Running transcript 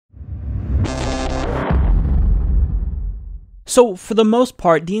So, for the most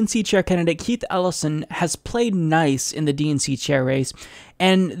part, DNC Chair candidate Keith Ellison has played nice in the DNC Chair race,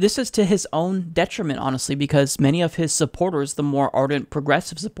 and this is to his own detriment, honestly, because many of his supporters, the more ardent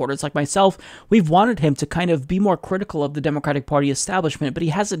progressive supporters like myself, we've wanted him to kind of be more critical of the Democratic Party establishment, but he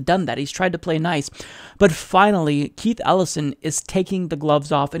hasn't done that. He's tried to play nice. But finally, Keith Ellison is taking the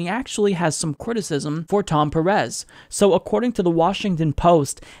gloves off, and he actually has some criticism for Tom Perez. So, according to the Washington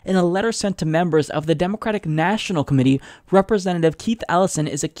Post, in a letter sent to members of the Democratic National Committee, Representative Keith Ellison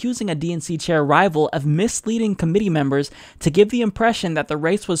is accusing a DNC chair rival of misleading committee members to give the impression that the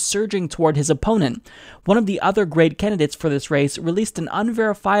race was surging toward his opponent. One of the other great candidates for this race released an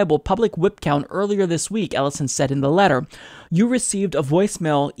unverifiable public whip count earlier this week, Ellison said in the letter. You received a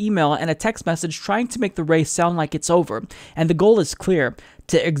voicemail, email, and a text message trying to make the race sound like it's over, and the goal is clear: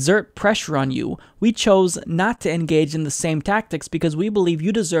 to exert pressure on you. We chose not to engage in the same tactics because we believe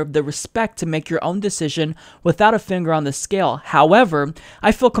you deserve the respect to make your own decision without a finger on the scale. However,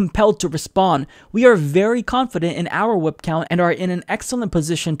 I feel compelled to respond. We are very confident in our whip count and are in an excellent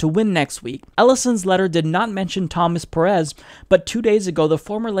position to win next week. Ellison's letter did not mention Thomas Perez, but 2 days ago, the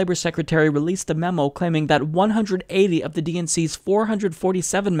former Labor Secretary released a memo claiming that 180 of the DNC's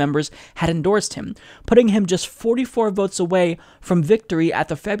 447 members had endorsed him, putting him just 44 votes away from victory at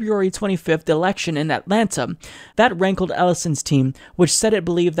the February 25th election in Atlanta. That rankled Ellison's team, which said it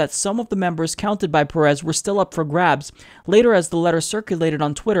believed that some of the members counted by Perez were still up for grabs. Later, as the letter circulated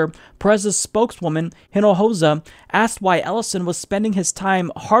on Twitter, Perez's spokeswoman, Hinojosa, asked why Ellison was spending his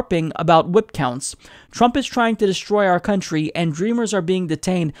time harping about whip counts. Trump is trying to destroy our country, and dreamers are being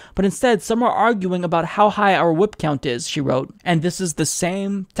detained, but instead some are arguing about how high our whip count is, she wrote. And this is the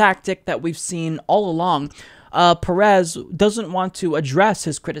same tactic that we've seen all along. Perez doesn't want to address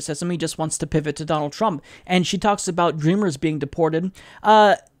his criticism. He just wants to pivot to Donald Trump. And she talks about dreamers being deported.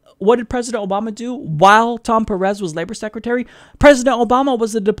 What did President Obama do while Tom Perez was Labor Secretary? President Obama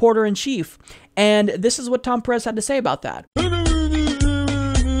was the deporter-in-chief. And this is what Tom Perez had to say about that.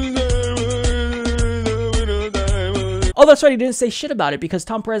 Oh, that's right, he didn't say shit about it because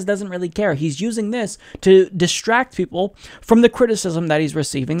Tom Perez doesn't really care. He's using this to distract people from the criticism that he's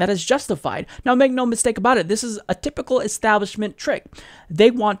receiving that is justified. Now, make no mistake about it, this is a typical establishment trick.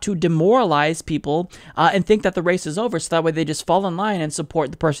 They want to demoralize people and think that the race is over, so that way they just fall in line and support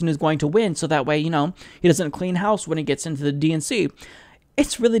the person who's going to win, so that way, you know, he doesn't clean house when he gets into the DNC.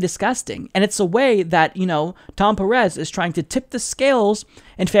 It's really disgusting, and it's a way that, you know, Tom Perez is trying to tip the scales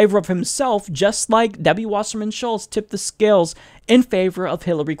in favor of himself, just like Debbie Wasserman Schultz tipped the scales in favor of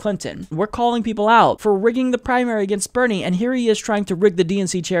Hillary Clinton. We're calling people out for rigging the primary against Bernie, and here he is trying to rig the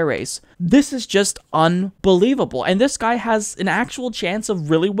DNC chair race. This is just unbelievable, and this guy has an actual chance of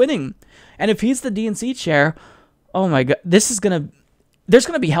really winning. And if he's the DNC chair, oh my God, there's going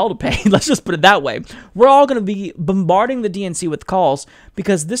to be hell to pay. Let's just put it that way. We're all going to be bombarding the DNC with calls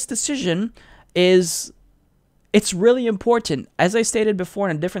because this decision it's really important. As I stated before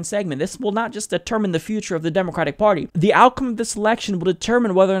in a different segment, this will not just determine the future of the Democratic Party. The outcome of this election will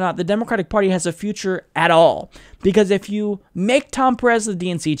determine whether or not the Democratic Party has a future at all. Because if you make Tom Perez the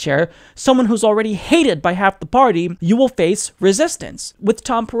DNC chair, someone who's already hated by half the party, you will face resistance. With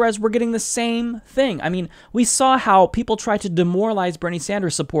Tom Perez, we're getting the same thing. I mean, we saw how people try to demoralize Bernie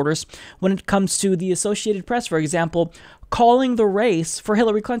Sanders supporters when it comes to the Associated Press, for example, calling the race for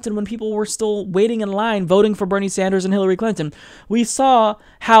Hillary Clinton when people were still waiting in line voting for Bernie Sanders and Hillary Clinton. We saw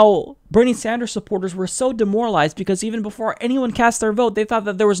how Bernie Sanders supporters were so demoralized because even before anyone cast their vote, they thought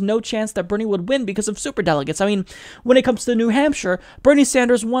that there was no chance that Bernie would win because of superdelegates. I mean, when it comes to New Hampshire, Bernie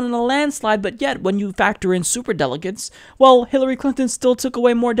Sanders won in a landslide, but yet when you factor in superdelegates, well, Hillary Clinton still took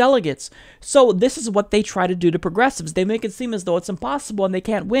away more delegates. So this is what they try to do to progressives. They make it seem as though it's impossible and they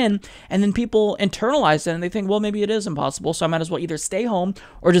can't win, and then people internalize it and they think, well, maybe it is impossible, so I might as well either stay home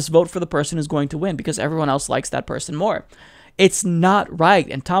or just vote for the person who's going to win because everyone else likes that person more. It's not right,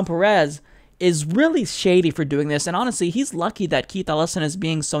 and Tom Perez is really shady for doing this, and honestly, he's lucky that Keith Ellison is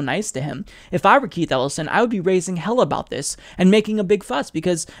being so nice to him. If I were Keith Ellison, I would be raising hell about this and making a big fuss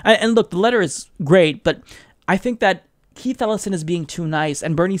because, and look, the letter is great, but I think that Keith Ellison is being too nice,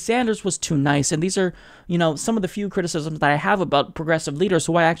 and Bernie Sanders was too nice, and these are, you know, some of the few criticisms that I have about progressive leaders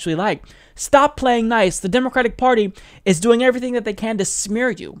who I actually like. Stop playing nice. The Democratic Party is doing everything that they can to smear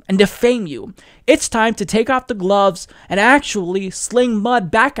you and defame you. It's time to take off the gloves and actually sling mud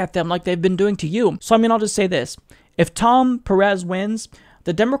back at them like they've been doing to you. So, I mean, I'll just say this. If Tom Perez wins,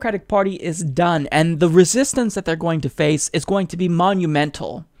 the Democratic Party is done, and the resistance that they're going to face is going to be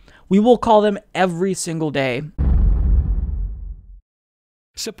monumental. We will call them every single day.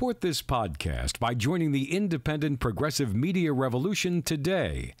 Support this podcast by joining the independent progressive media revolution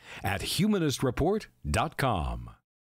today at humanistreport.com.